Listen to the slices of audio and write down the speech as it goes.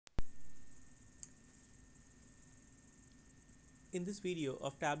In this video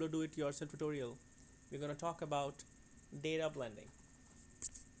of Tableau Do-It-Yourself tutorial, we're going to talk about data blending.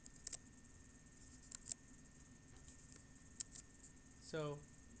 So,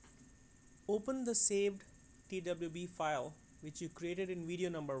 open the saved TWB file which you created in video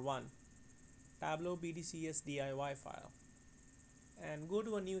number 1, Tableau BDCS DIY file, and go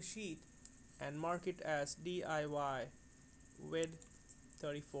to a new sheet and mark it as DIY with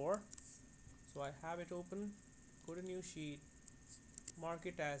 34. So I have it open, go to new sheet, mark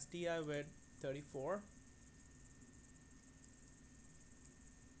it as DI with 34.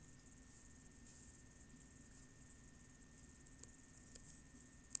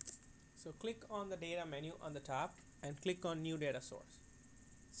 So click on the data menu on the top and click on new data source.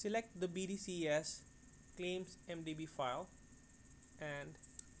 Select the BDCS Claims.mdb file and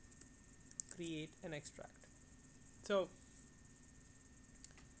create an extract. So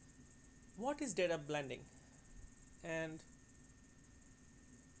what is data blending and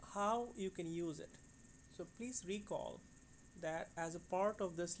how you can use it? So please recall that as a part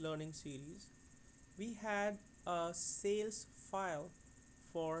of this learning series, we had a sales file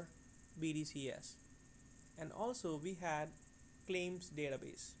for BDCS, and also we had claims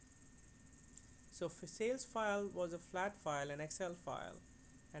database. So for sales file was a flat file, an Excel file,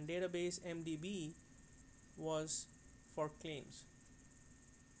 and database MDB was for claims.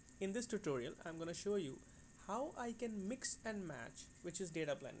 In this tutorial, I'm going to show you how I can mix and match, which is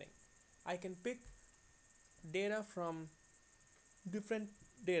data blending. I can pick data from different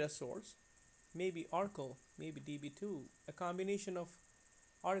data source, maybe Oracle, maybe DB2, a combination of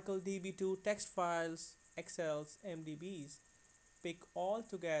Oracle, DB2, text files, Excels, MDBs, pick all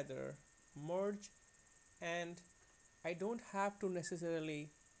together, merge, and I don't have to necessarily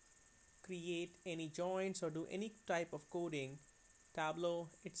create any joins or do any type of coding. Tableau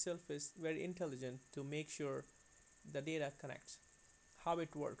itself is very intelligent to make sure the data connects. How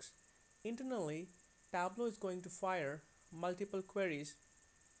it works. Internally, Tableau is going to fire multiple queries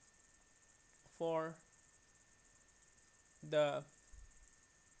for the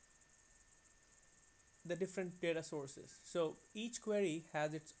different data sources. So each database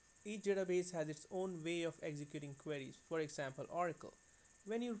has its own way of executing queries. For example, Oracle.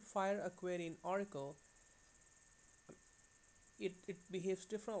 When you fire a query in Oracle, it behaves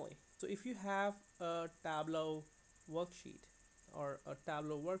differently. So if you have a Tableau worksheet or a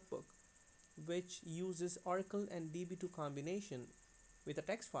Tableau workbook which uses Oracle and DB2 combination with a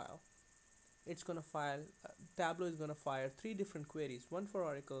text file, it's going to file Tableau is going to fire 3 different queries, one for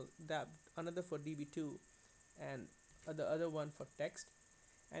Oracle, another for DB2, and the other one for text,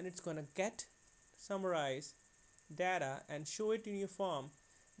 and it's going to get, summarize data and show it in your form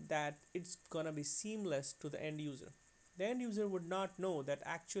that it's going to be seamless to the end user. The end user would not know that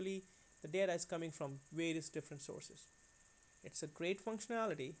actually the data is coming from various different sources. It's a great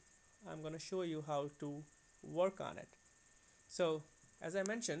functionality. I'm going to show you how to work on it. So as I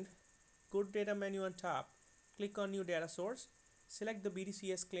mentioned, go to data menu on top, click on new data source, select the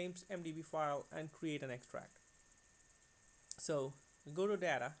BDCS Claims.mdb file and create an extract. So go to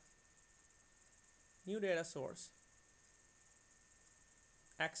data, new data source,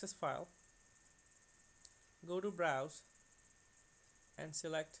 access file, go to browse and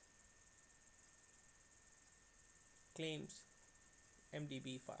select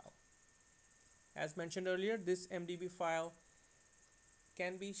Claims.mdb file. As mentioned earlier, this MDB file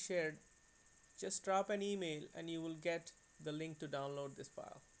can be shared. Just drop an email and you will get the link to download this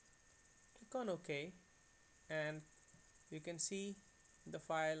file. Click on OK and you can see the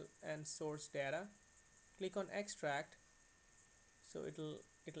file and source data. Click on extract, so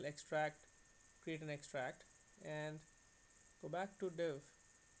it'll extract, create an extract, and go back to div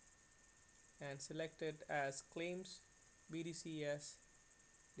and select it as claims BDCS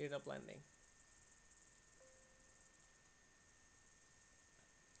data blending.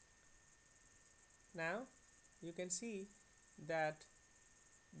 Now you can see that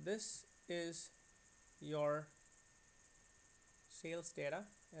this is your sales data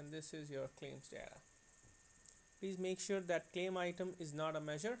and this is your claims data. Please make sure that claim item is not a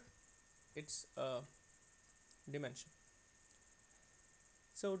measure, it's a dimension.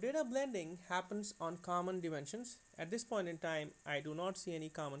 So data blending happens on common dimensions. At this point in time, I do not see any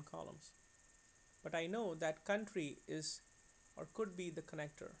common columns, but I know that country is or could be the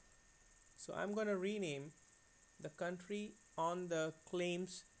connector. So I'm going to rename the country on the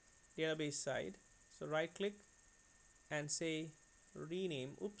claims database side. So right click and say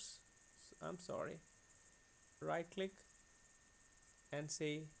rename. Right click and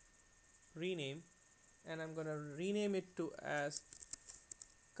say rename, and I'm going to rename it to as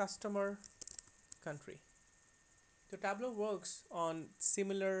customer country. So Tableau works on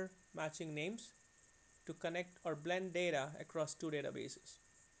similar matching names to connect or blend data across two databases.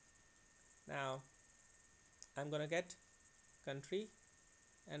 Now I'm going to get country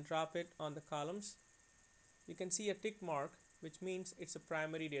and drop it on the columns. You can see a tick mark, which means it's a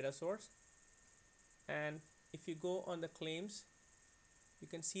primary data source. And if you go on the claims, you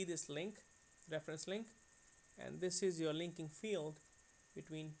can see this link, reference link, and this is your linking field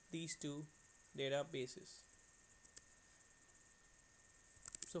between these two databases.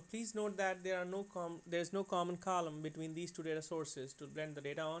 So please note that there is no common column between these two data sources to blend the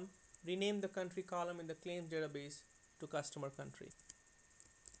data on. Rename the country column in the claims database to customer country.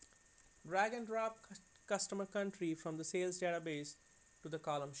 Drag and drop customer country from the sales database to the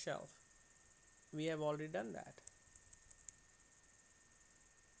column shelf. We have already done that.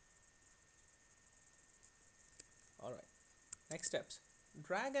 Alright, next steps.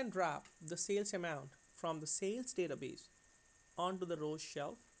 Drag and drop the sales amount from the sales database onto the rows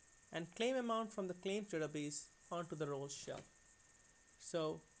shelf and claim amount from the claims database onto the rows shelf.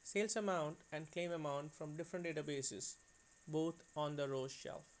 So sales amount and claim amount from different databases, both on the rows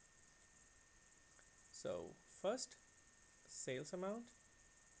shelf. So first, sales amount,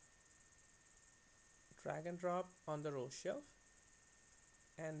 drag and drop on the rows shelf,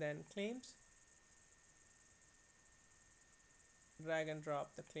 and then claims, drag and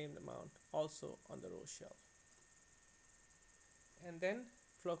drop the claimed amount also on the row shelf. And then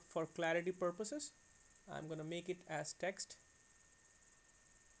for clarity purposes, I'm going to make it as text.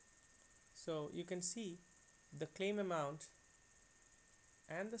 So you can see the claim amount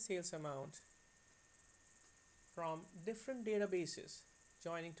and the sales amount from different databases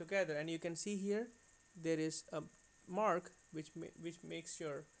joining together, and you can see here there is a mark which makes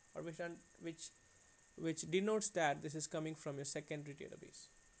sure, or which denotes that this is coming from your secondary database.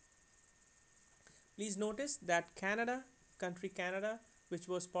 Please notice that country Canada, which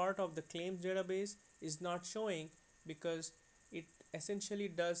was part of the claims database, is not showing because it essentially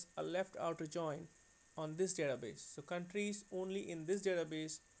does a left outer join on this database. So countries only in this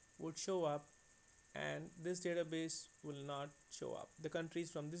database would show up, and this database will not show up. The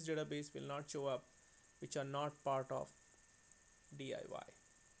countries from this database will not show up, which are not part of DIY.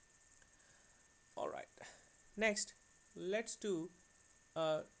 Alright, next let's do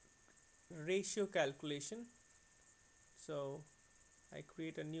a ratio calculation. So I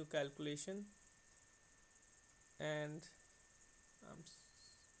create a new calculation, and I'm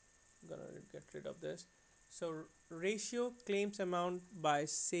gonna get rid of this. So ratio claims amount by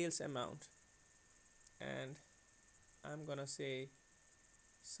sales amount, and I'm gonna say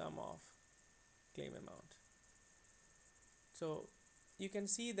sum of claim amount. So you can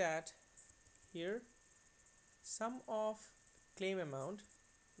see that here sum of claim amount,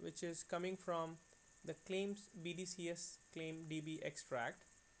 which is coming from the claims BDCS claim.mdb extract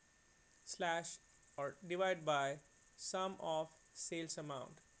slash or divide by sum of sales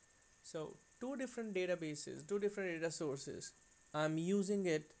amount. So two different databases, two different data sources, I'm using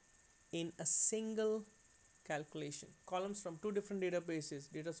it in a single calculation. Columns from two different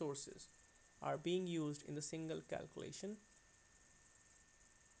databases, data sources, are being used in the single calculation.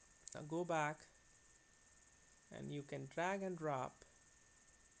 Now go back and you can drag and drop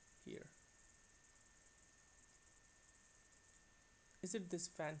here. Isn't this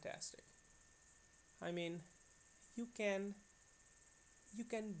fantastic? I mean, you can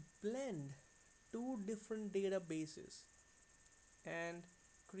blend two different databases and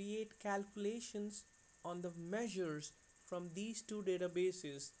create calculations on the measures from these two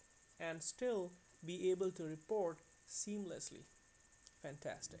databases and still be able to report seamlessly.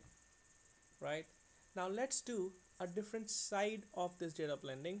 Fantastic, right? Now let's do a different side of this data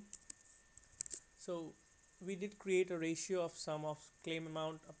blending. So we did create a ratio of sum of claim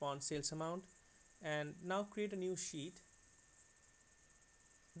amount upon sales amount, and now create a new sheet.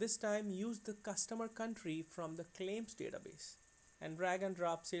 This time use the customer country from the claims database and drag and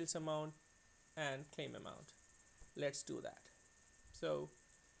drop sales amount and claim amount. Let's do that. So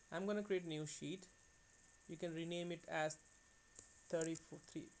I'm going to create a new sheet. You can rename it as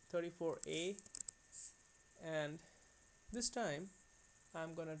 34A, and this time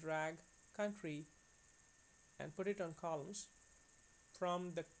I'm going to drag country and put it on columns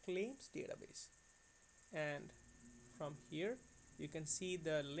from the claims database, and from here you can see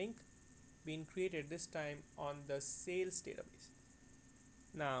the link being created this time on the sales database.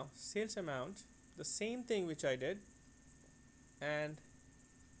 Now sales amount, the same thing which I did, and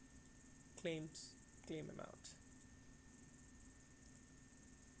claim amount.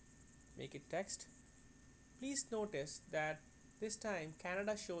 Make it text. Please notice that this time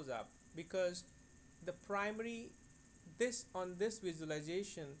Canada shows up because the primary This on this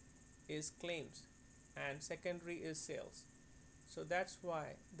visualization is claims and secondary is sales. So that's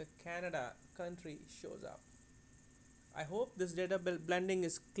why the Canada country shows up. I hope this data blending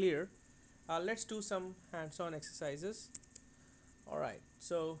is clear. Let's do some hands-on exercises. Alright,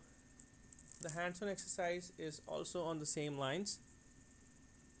 so the hands-on exercise is also on the same lines.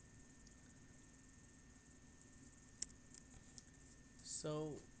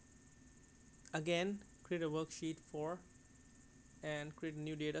 So again, create a worksheet for and create a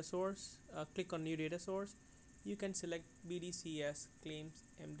new data source. Click on new data source. You can select BDCS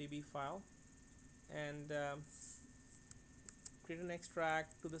Claims.mdb file and create an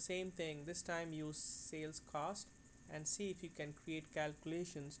extract. Do the same thing. This time use sales cost and see if you can create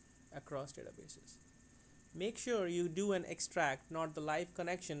calculations across databases. Make sure you do an extract, not the live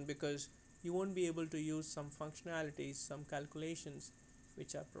connection, because you won't be able to use some functionalities, some calculations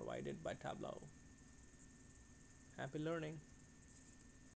which are provided by Tableau. Happy learning.